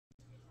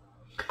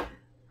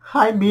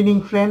Hi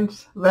beading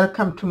friends,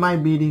 welcome to my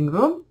beading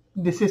room.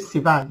 This is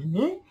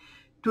Sivagini.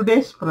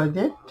 Today's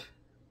project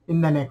in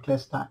the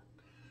necklace art.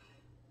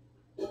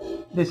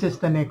 This is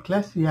the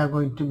necklace we are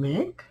going to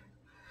make.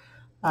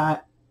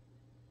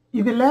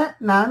 இதில்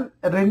நான்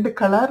 2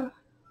 colour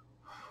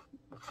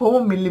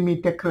 4mm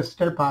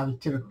crystal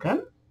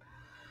பாவிச்சிருக்கேன்.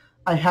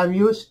 I have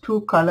used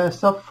 2 colors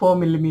of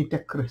 4mm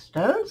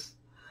crystals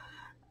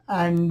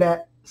and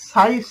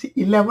size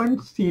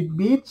 11 seed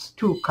beads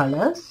 2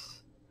 colors,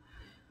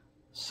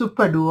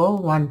 superduo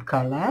 1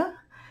 color,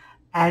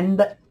 and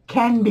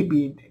candy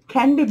bead.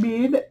 Candy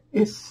bead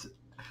is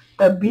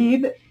a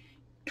bead,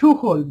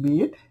 2-hole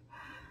bead,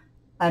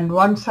 and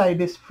one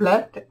side is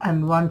flat and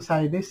one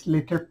side is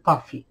little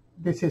puffy.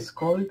 This is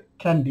called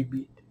candy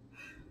bead.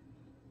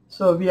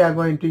 So we are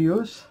going to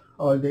use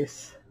all this.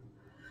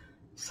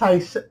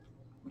 Size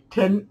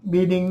 10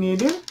 beading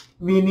needle.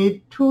 We need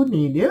 2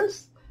 needles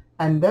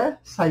and the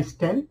size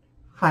 10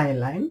 fine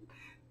line.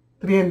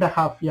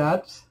 3.5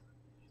 yards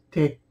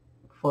take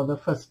for the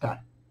first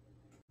time.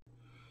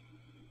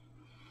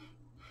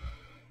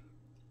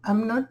 I'm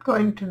not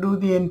going to do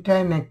the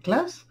entire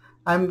necklace.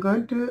 I'm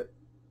going to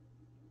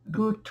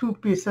do 2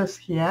 pieces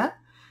here.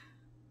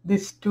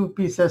 These 2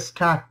 pieces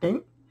starting,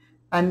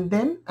 and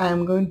then I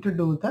am going to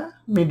do the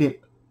middle.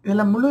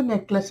 இதில் முழு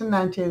நெக்லஸும்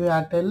நான் செய்து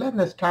காட்டல.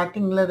 இந்த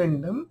ஸ்டார்டிங்கில்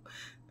ரெண்டும்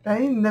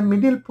இந்த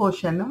middle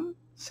போர்ஷனும்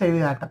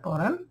செய்து காட்ட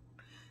போகிறேன்.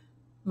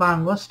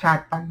 வாங்க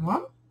ஸ்டார்ட்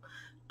பண்ணுவோம்.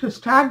 டு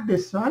ஸ்டார்ட்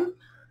திஸ் ஒன்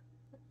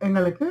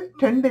எங்களுக்கு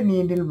 2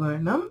 நீடில்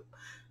வேணும்.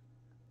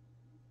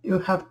 You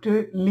have to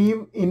leave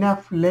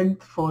enough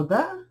length for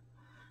the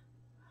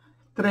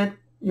thread.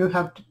 You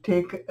have to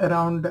take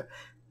around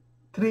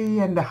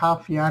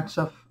 3.5 yards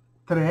of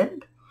thread.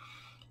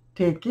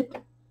 Take it.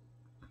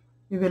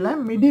 Idhila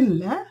middle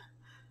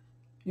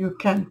you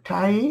can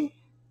tie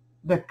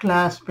the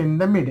clasp in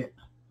the middle.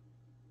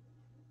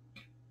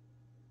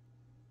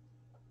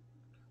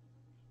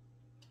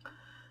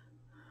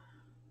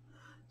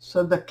 So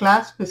the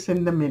clasp is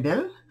in the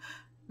middle.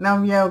 Now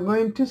we are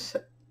going to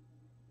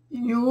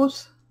use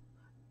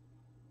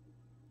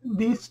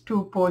these 2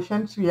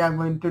 portions we are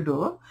going to do.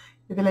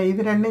 Idhila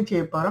idu rendu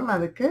cheya porom.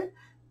 Adukku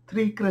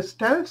 3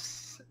 crystals,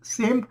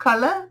 same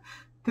color,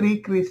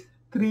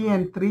 3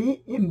 and 3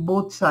 in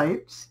both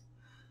sides.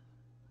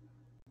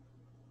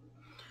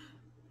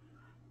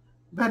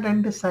 The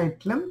ரெண்டு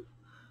சைட்லும்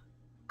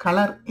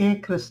colour A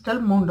crystal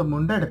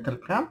 3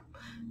 எடுத்திருக்கேன்.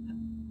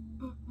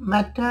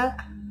 மற்ற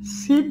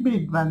seed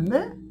bead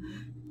வந்து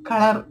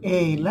colour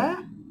Aல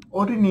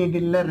ஒரு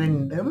needle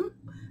 2,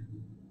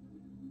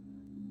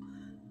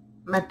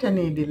 மற்ற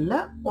needle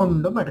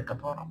 1 எடுக்க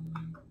போறோம்.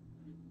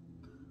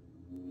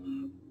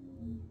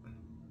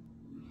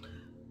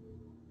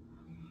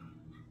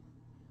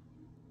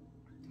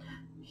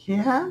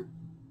 Here,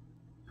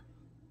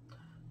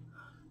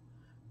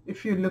 if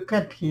you look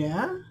at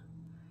here,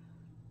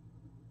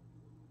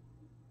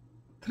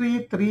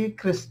 3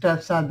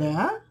 crystals are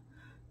there,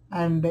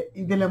 and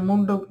idhila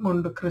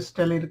mundu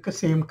crystal irukku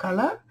same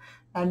color,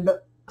 and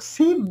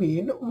seed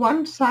bead one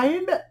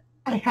side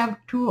I have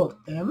 2 of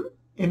them,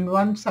 in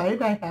one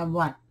side I have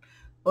 1.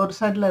 ஒரு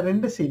சைடில்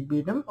 2 seed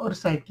beadum ஒரு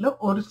சைடில்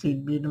ஒரு seed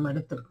beadum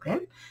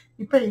எடுத்திருக்கேன்.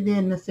 இப்போ இது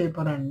என்ன செய்ய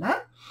போறேன்னா,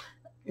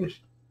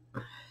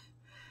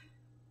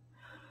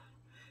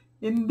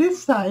 in this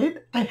side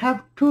I have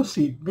 2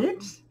 seed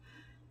beads.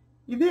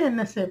 இது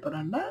என்ன செய்ய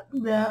போறேன்னா,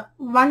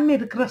 one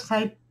இருக்கிற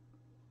side,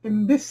 in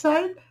this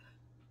side,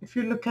 if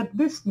you look at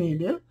this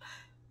needle,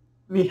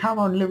 we have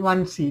only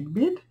 1 seed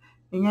bead.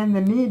 In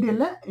the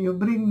needle, you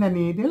bring the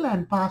needle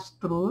and pass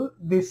through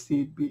this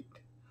seed bead.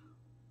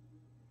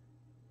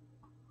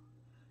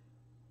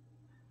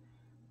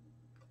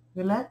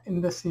 இதில்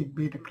இந்த seed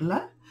beadக்குள்ள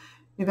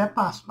இதை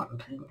pass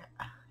பண்ணுறீங்க.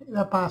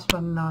 இதை pass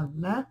பண்ண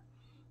உடனே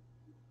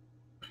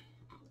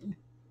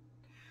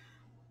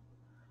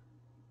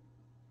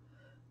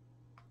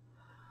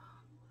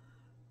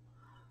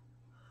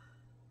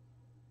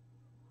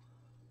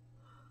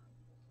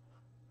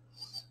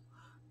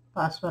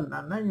pass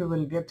பண்ணா you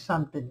will get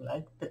something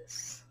like this.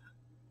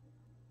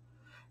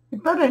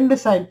 இப்போ 2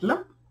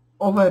 சைட்லும்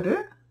ஒவ்வொரு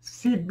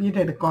seed bead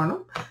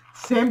எடுக்கணும்.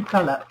 Same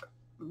color,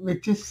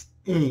 which is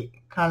A,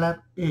 color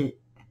A.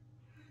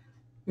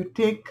 You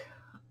take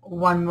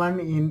one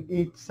in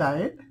each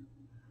side.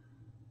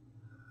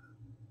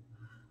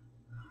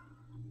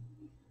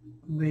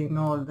 Bring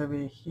all the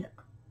way here.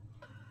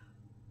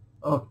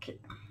 Okay.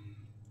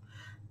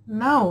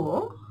 Now,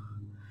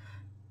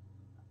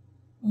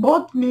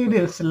 both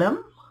needles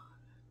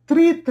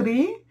 3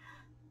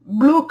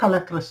 blue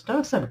color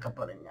crystals எடுக்க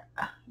போறீங்க.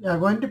 You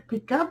are going to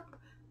pick up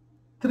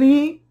 3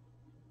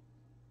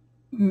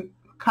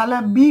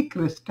 color B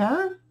crystal,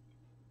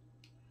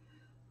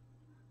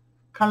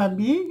 color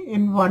B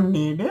in one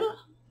needle,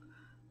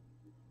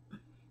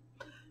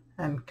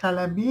 and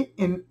color B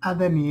in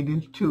other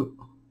needle too.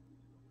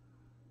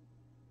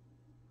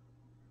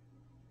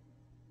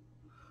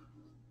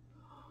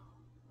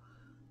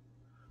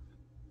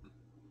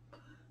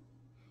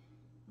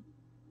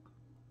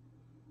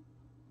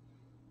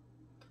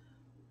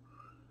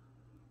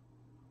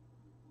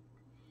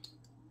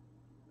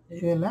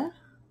 இதில்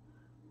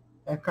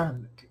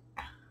கலந்துட்டு.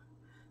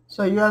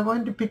 So you are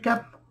going to pick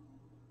up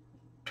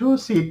 2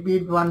 seed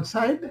bead one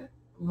side,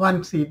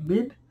 1 seed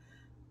bead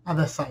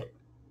other side.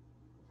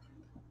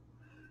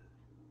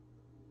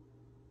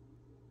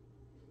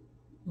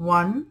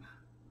 1,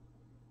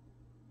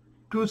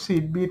 2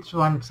 seed beads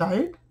one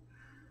side,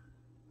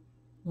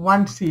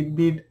 1 seed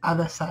bead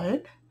other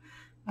side,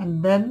 and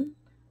then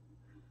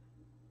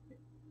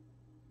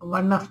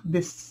one of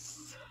this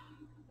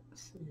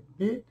seed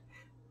bead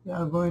you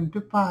are going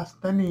to pass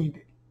the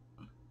needle.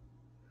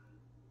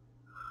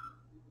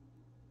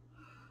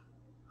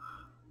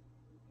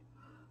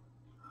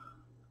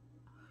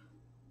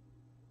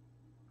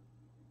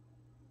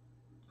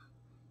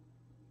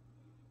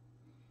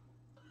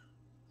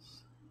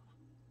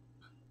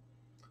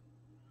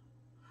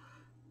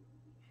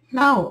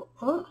 Now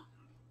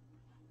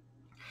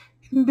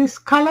in this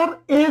color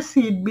A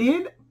seed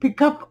bead,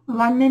 pick up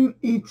 1 in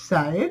each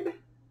side.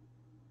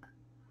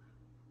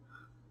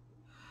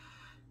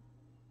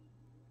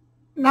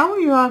 Now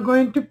you are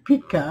going to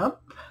pick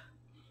up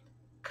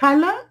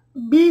color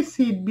B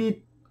seed bead,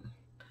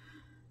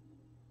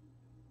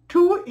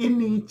 2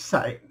 in each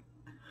side.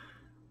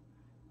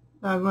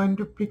 You are going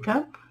to pick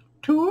up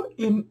 2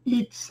 in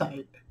each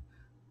side.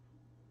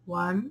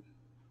 1,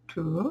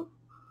 2,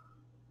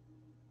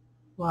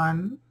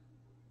 1,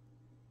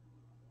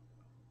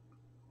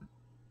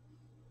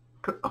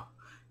 2.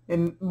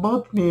 In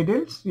both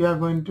needles, you are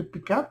going to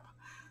pick up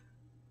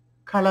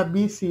color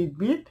B seed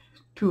bead,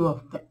 2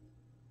 of them.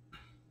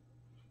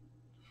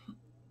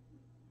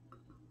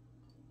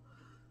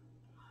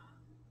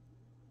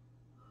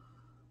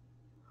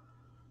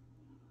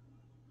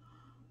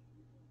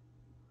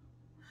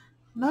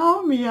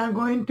 Now we are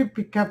going to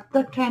pick up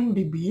the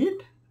candy bead.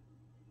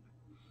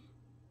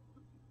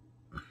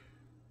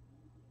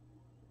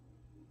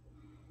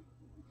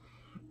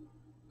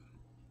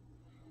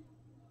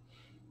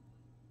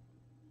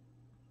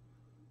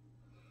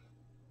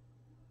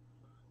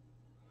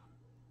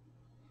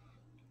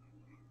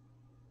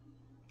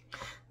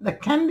 The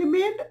candy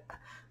bead,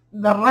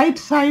 the right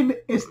side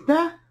is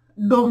the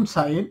dome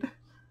side,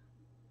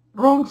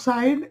 wrong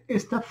side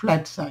is the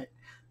flat side.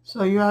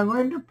 So you are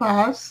going to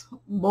pass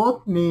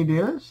both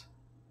needles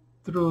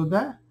through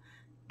the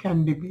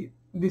candy bead.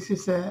 This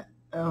is a,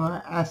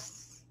 as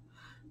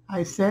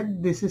I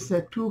said, this is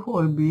a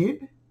 2-hole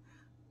bead.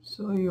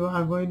 So you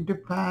are going to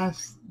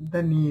pass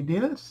the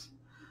needles,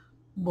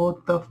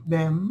 both of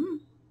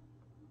them,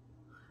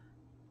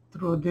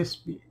 through this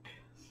bead.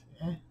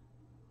 Okay.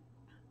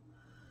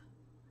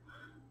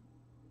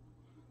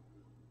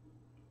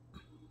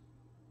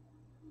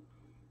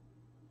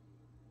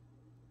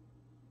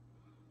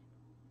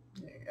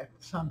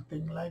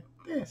 Something like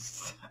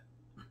this.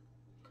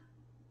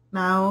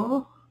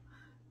 Now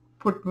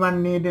put one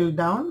needle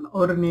down.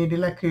 ஒரு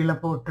needle கீழே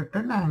போட்டுட்டு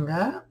நாங்க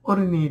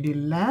ஒரு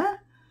needle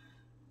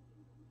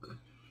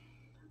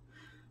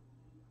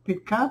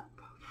pick up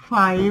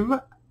 5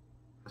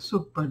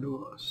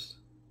 superduos.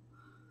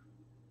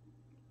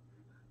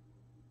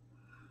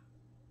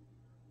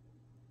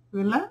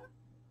 இதுல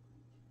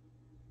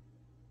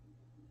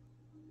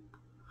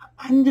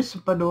 5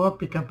 superduo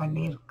pick up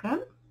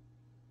பண்ணியிருக்கேன்.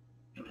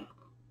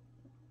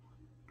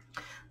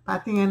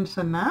 பார்த்தீங்கன்னு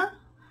சொன்னா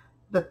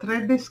the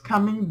thread is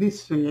coming this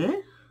way.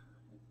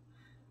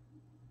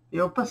 The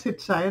opposite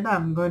side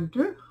I'm going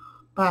to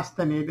pass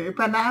the needle.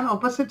 இப்போ நான்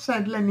opposite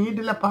sideல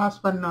needle pass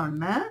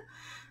பண்ணோன்னே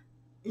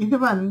இது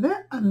வந்து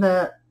அந்த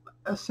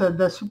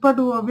the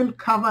superduo will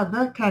cover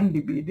the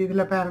candy bead.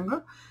 இதில் பாருங்க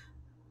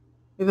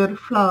இது ஒரு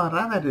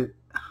flower வருது,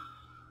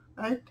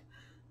 right?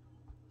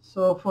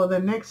 So for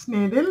the next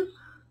needle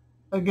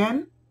again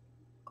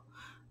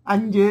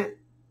 5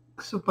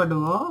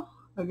 superduo.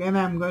 Again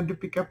I'm going to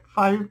pick up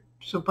 5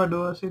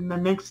 superduos in the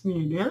next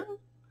needle.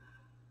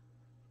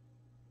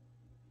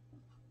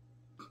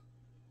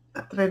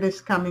 The thread is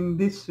coming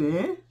this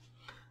way.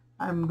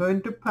 I'm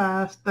going to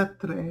pass the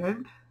thread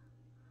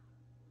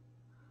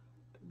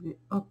to the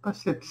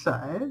opposite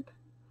side.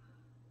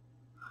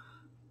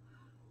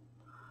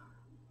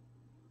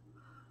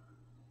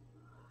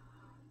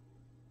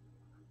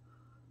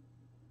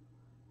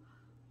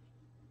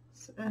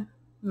 So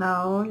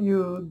now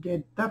you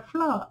get the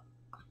flower.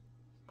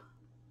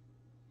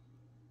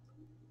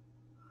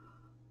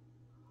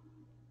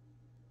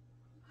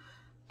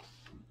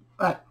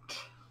 But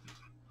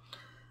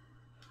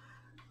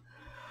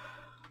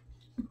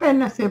இப்போ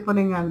என்ன செய்ய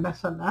போறீங்கன்னு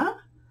சொன்னா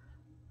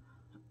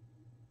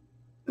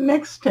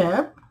next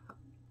step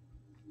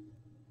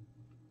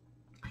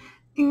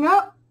இங்க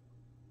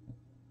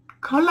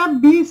color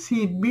B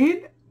seed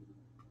bead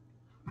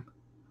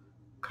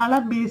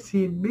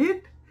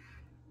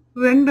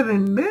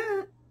ரெண்டு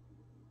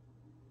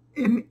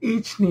in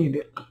each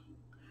needle,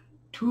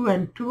 2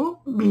 and 2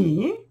 B,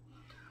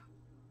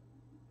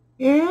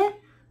 A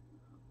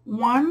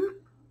 1,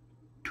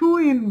 2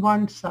 in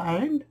one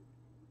side,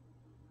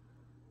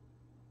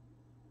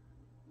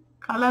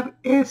 color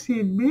A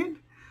seed bead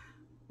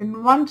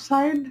in one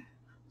side,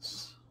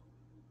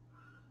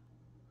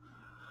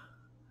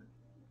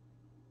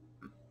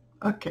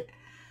 okay.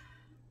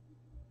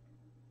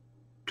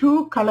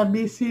 2 color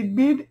B seed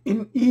bead in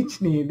each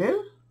needle.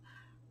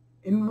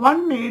 In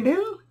one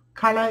needle,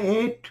 color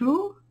A2,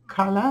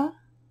 color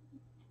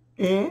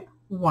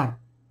A1.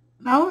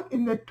 Now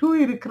in the 2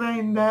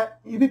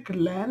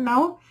 irukkulla,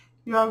 now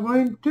you are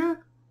going to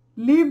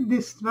leave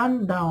this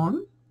one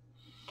down,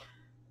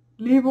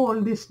 leave all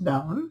this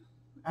down,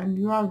 and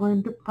you are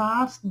going to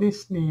pass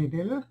this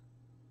needle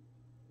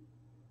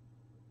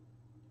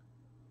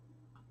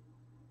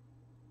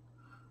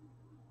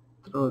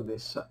through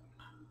this one.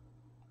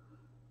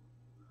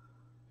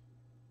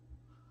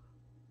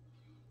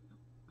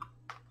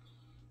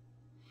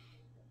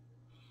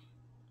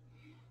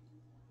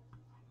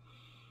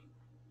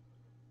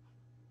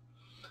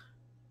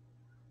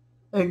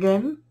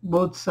 Again,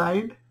 both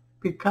sides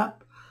pick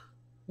up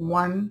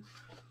one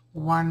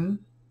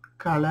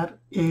color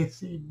A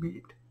seed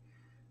bead.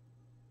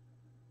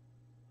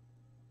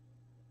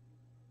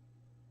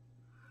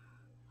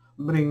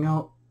 Bring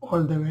out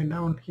all the way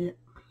down here.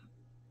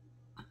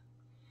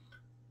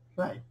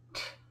 Right.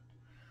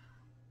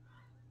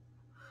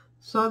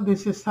 So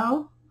this is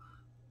how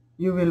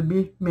you will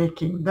be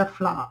making the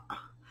flower.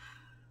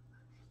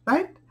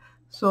 Right.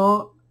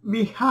 So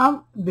we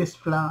have this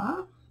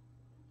flower.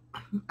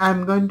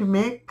 I'm going to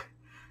make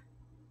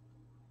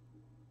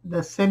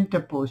the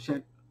center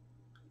portion.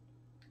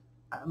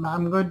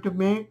 I'm going to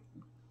make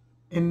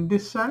in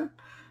this one,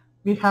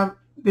 we have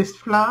this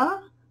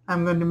flower.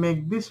 I'm going to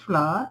make this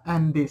flower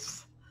and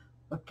this.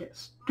 Okay,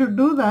 to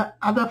do the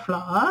other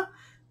flower,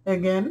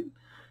 again,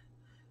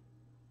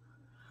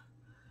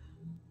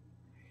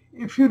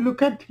 if you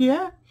look at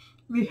here,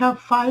 we have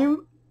 5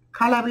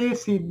 color A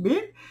seed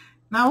bead.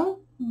 Now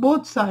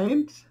both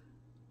sides,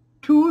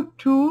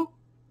 2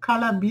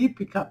 color B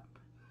pick up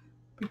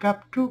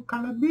 2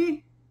 color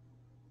B,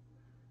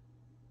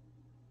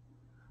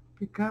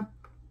 pick up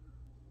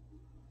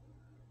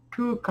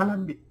 2 color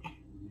B,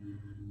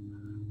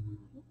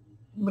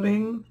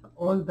 bring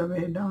all the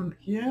way down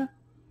here.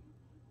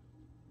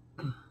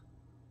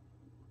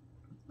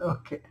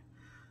 Okay.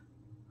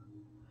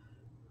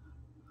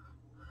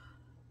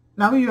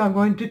 Now you are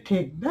going to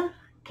take the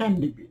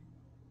candy bead.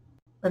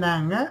 When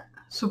I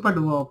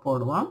superduo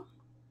poduvam,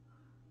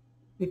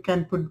 we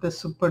can put the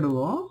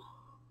superduo.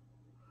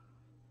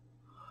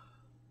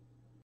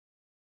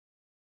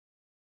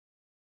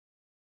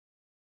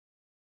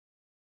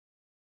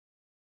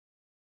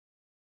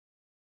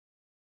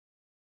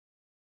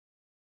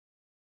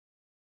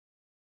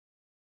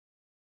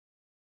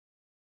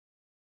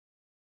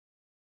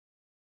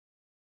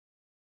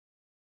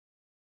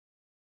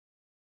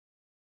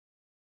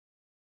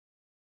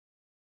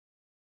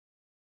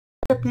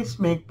 Piece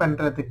make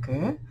பண்றதுக்கு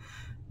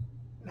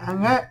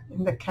நாங்க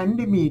இந்த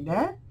candy bead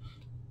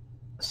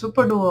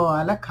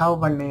superduoவால கவ்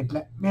பண்ணிடல.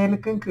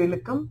 மேலுக்கும்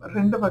கீழுக்கும்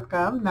ரெண்டு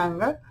பக்கம்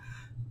நாங்க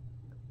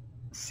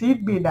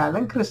seat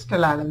பீடாலும்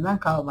கிறிஸ்டலாலும்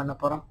தான் கவ் பண்ண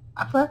போறோம்.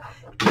 அப்ப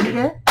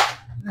இங்க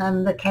நான்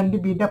இந்த candy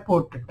bead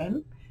போட்டுட்டேன்.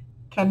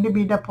 candy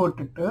bead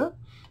போட்டுட்டு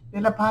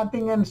இதுல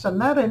பாத்தீங்கன்னு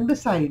சொன்னா ரெண்டு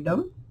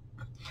சைடும்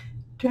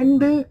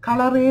 2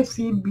 கலரே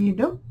சீட்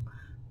பீடும்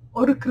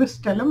ஒரு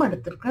கிறிஸ்டலும்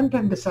எடுத்திருக்கேன்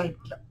ரெண்டு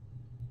சைட்ல.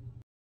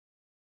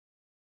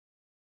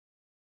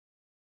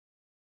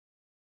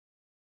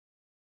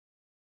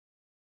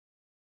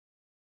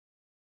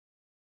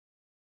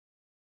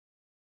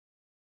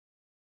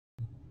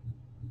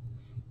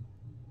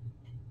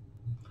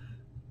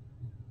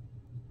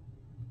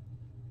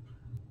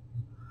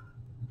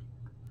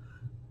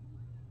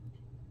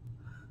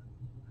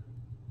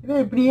 இதை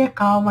இப்படியே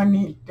கவர்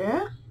பண்ணிட்டு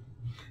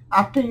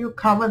after you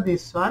cover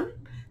this one,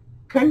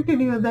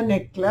 continue the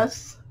necklace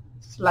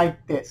like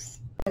this.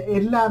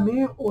 எல்லாமே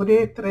ஒரே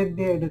thread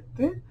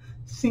எடுத்து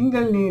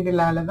சிங்கிள்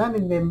நீடிலால தான்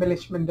இந்த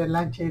எம்பெலிஷ்மெண்ட்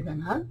எல்லாம்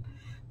செய்தேன் நான்.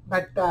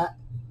 பட்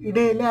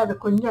இடையில அது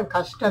கொஞ்சம்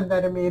கஷ்டம்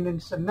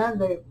தருமேன்னு சொன்னா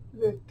அந்த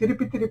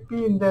திருப்பி திருப்பி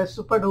இந்த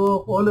superduo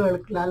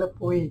ஹோலுகளுக்குள்ளால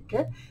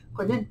போயிக்க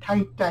கொஞ்சம்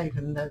டைட்டா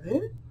இருந்தது.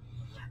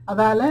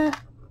 அதால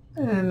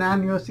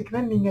நான்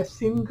யோசிக்கிறேன் நீங்க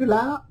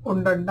சிங்கிளா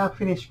ஒன்றா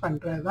ஃபினிஷ்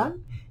பண்றதுதான்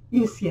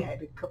ஈஸியா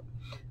இருக்கும்.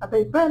 அப்ப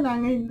இப்ப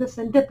நாங்க இந்த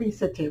சென்டர்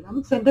பீஸை செய்வோம்.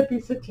 சென்டர்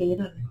பீஸை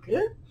செய்யறதுக்கு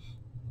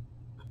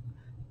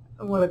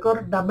உங்களுக்கு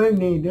ஒரு டபுள்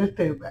நீடில்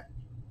தேவை.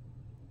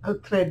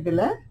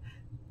 த்ரெட்ல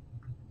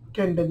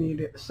 2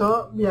 needle. So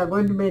we are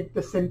going to make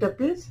the center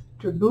piece.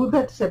 To do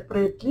that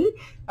separately,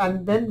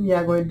 and then we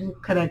are going to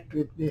connect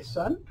with this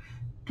one.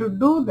 To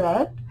do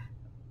that,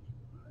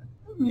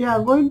 we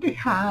are going to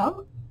have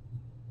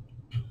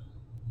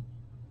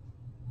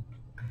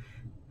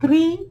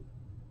 3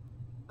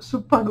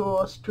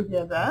 superduos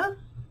together,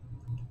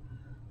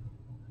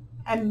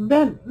 and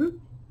then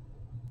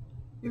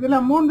இதுல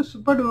 3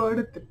 superduo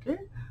எடுத்துட்டு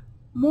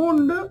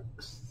 3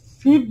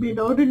 seat beat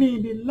ஒரு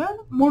needle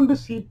 3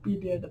 seat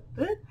beat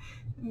எடுத்து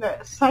இந்த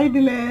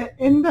சைடில்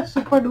எந்த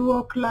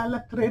superduoக்குள்ளால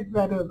thread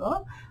வருதோ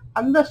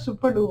அந்த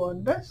superduo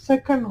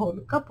second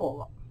ஹோலுக்கு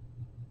போவோம்.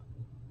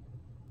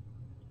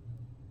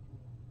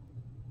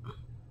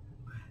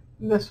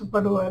 இந்த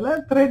superduoல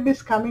thread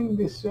is coming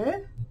this way.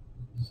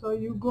 So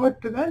you go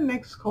to the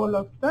next hole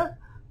of the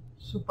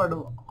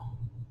superduo.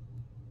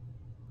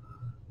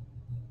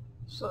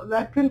 So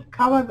that will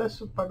cover the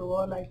superduo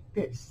like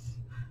this.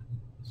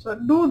 So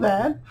do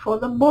that for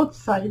the both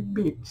side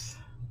beads.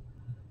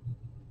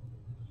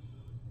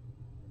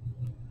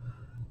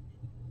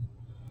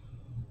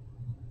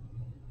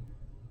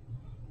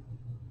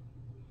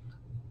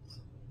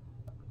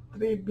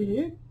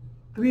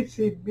 Three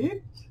seed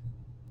beads.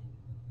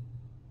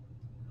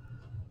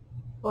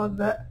 For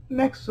the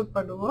next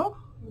superduo,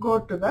 go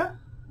to the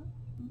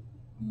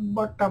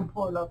bottom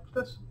hole of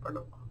the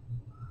superduo.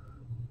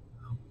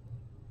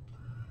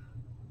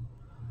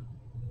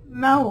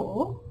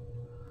 Now,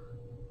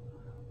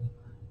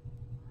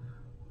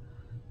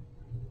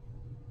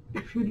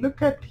 if you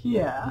look at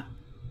here,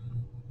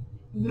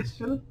 this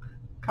will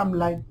come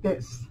like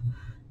this.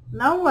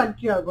 Now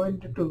what you are going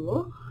to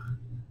do,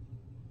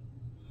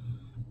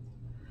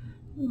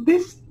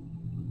 this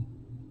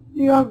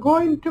you are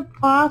going to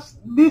pass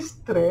this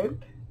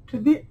thread to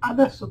the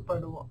other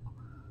superduo.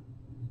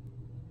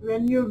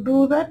 When you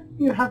do that,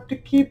 you have to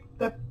keep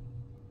the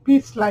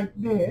piece like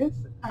this,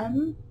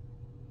 and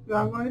you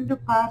are going to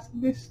pass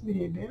this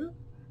needle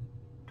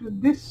to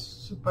this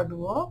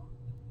superduo,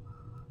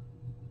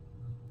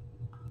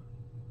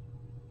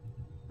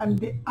 and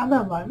the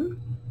other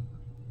one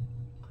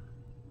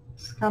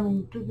is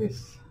coming to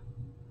this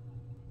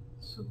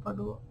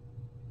superduo.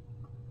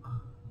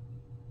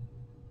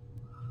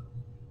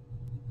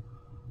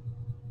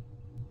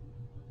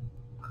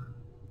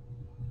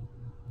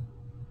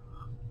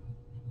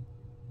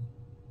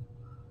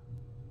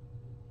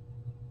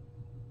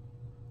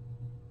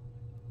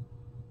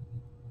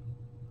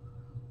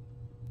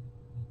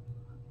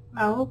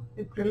 Now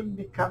it will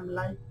become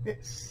like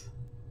this,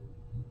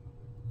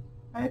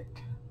 right?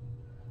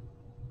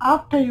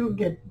 After you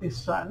get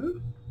this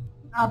one,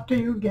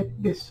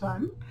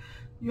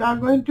 you are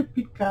going to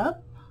pick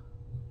up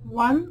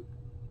one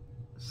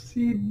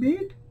seed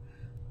bead,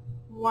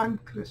 one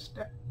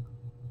crystal,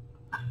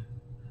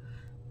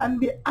 and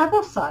the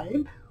other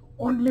side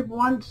only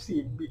one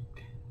seed bead,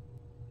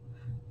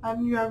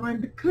 and you are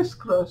going to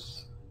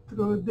crisscross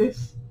through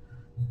this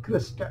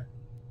crystal.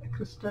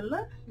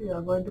 You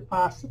are going to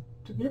pass it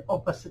to the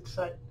opposite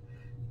side,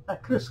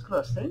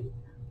 crisscrossing,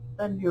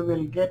 then you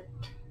will get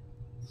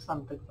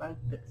something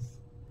like this.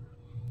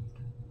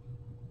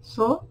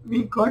 So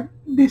we got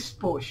this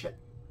portion,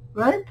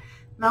 right?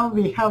 Now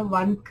we have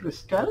one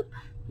crystal.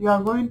 You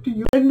are going to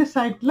use two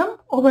sides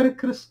over a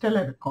crystal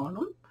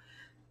எடுக்கணும்.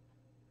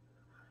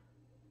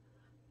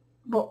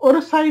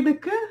 ஒரு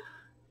சைடுக்கு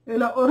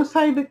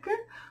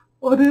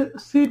ஒரு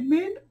seed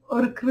bead,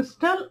 ஒரு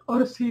crystal,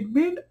 ஒரு seed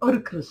bead, ஒரு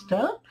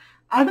crystal.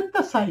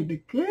 அடுத்த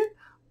சைடுக்கு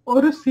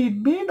ஒரு seed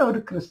bead, ஒரு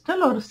crystal,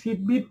 ஒரு seed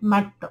bead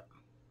மட்டும்.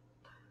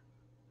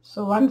 So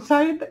one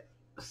side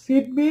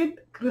seed bead,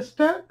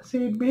 crystal,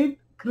 seed bead,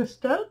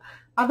 crystal.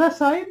 Other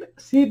side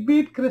seed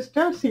bead,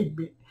 crystal, seed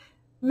bead.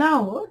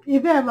 Now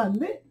இதை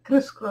வந்து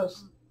crisscross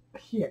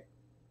here.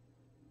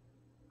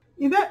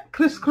 இதை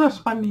crisscross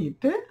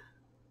பண்ணிட்டு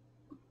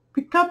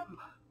pick up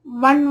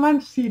one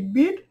seed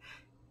bead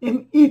in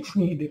each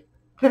needle.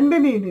 ரெண்டு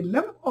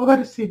நீடிலும்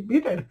ஒவ்வொரு seed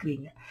bead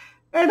எடுக்கிறீங்க.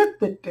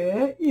 எடுத்துட்டு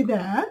இதை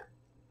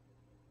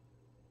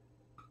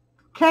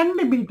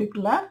candy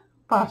beadக்குள்ள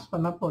பாஸ்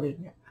பண்ண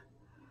போறீங்க.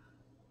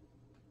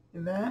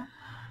 இதை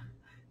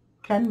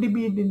candy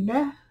bead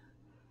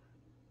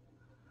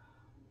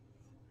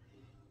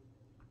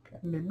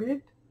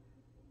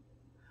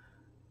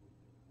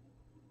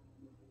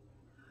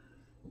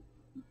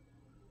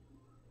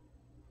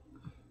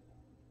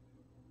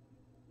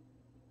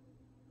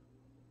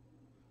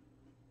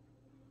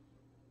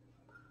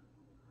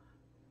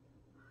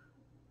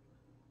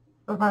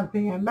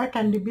பார்த்தீங்கன்னா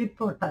candy bead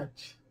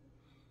போட்டாச்சு.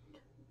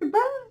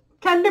 இப்போ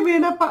candy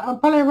bead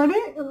பழையபடி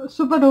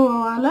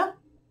superduoவால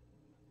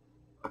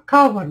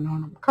கவ்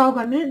பண்ணணும். கவ்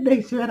பண்ணி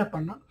டெய்ஸி வேற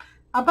பண்ணணும்.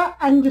 அப்போ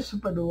 5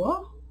 superduo.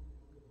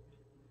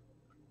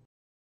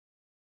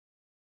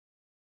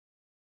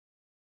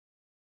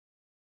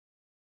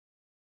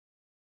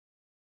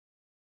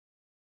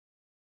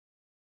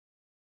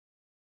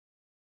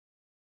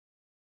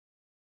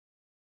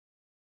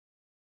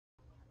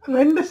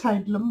 ரெண்டு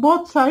சைட்லும்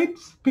both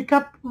sides pick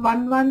up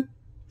one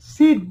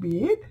seed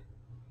bead.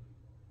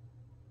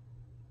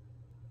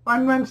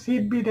 one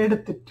seed bead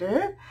எடுத்துட்டு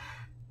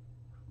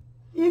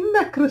இந்த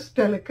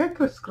crystalக்கு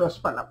crisscross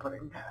பண்ண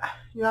போறீங்க.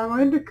 You are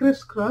going to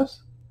crisscross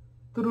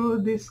through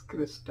this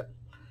crystal.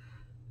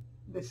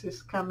 This is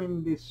coming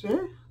this way.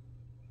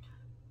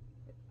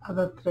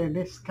 Other thread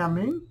is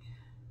coming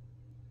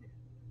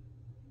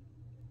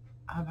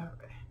other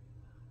way.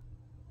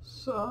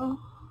 So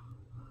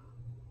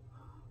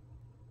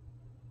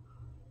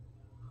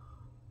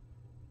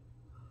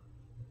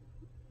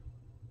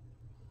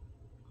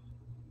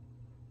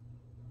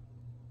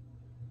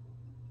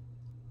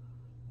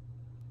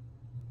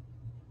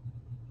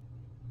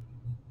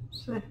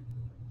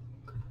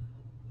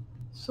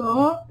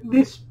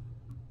this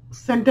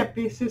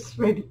centerpiece is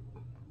ready.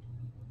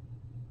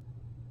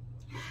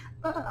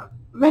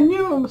 When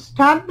you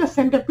start the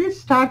centerpiece,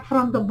 start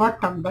from the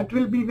bottom. That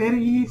will be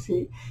very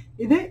easy.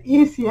 It is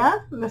easier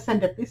the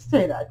centerpiece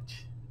செய்தாச்சு.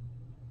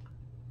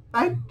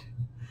 Right?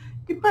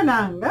 இப்போ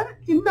நாங்கள்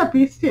இந்த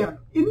piece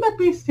செய்யணும். இந்த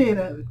piece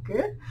செய்கிறதுக்கு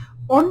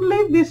only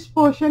this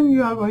portion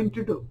you are going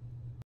to do.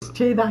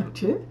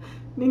 செய்தாச்சு.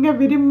 நீங்கள்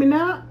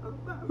விரும்பினா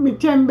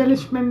மிச்ச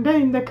எம்பெலிஷ்மெண்ட்டை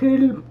இந்த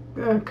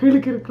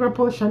கீழுக்கு இருக்கிற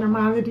போர்ஷனை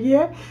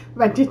மாதிரியே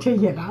வச்சு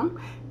செய்யலாம்.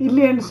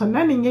 இல்லைன்னு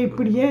சொன்னால் நீங்கள்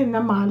இப்படியே இந்த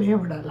மாலையை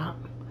விடலாம்.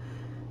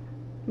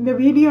 இந்த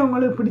வீடியோ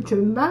உங்களுக்கு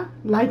பிடிச்சிருந்தா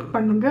லைக்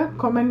பண்ணுங்கள்,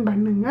 கமெண்ட்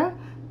பண்ணுங்கள்,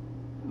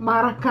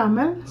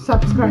 மறக்காமல்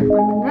சப்ஸ்கிரைப்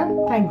பண்ணுங்கள்.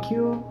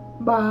 தேங்க்யூ,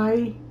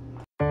 பாய்.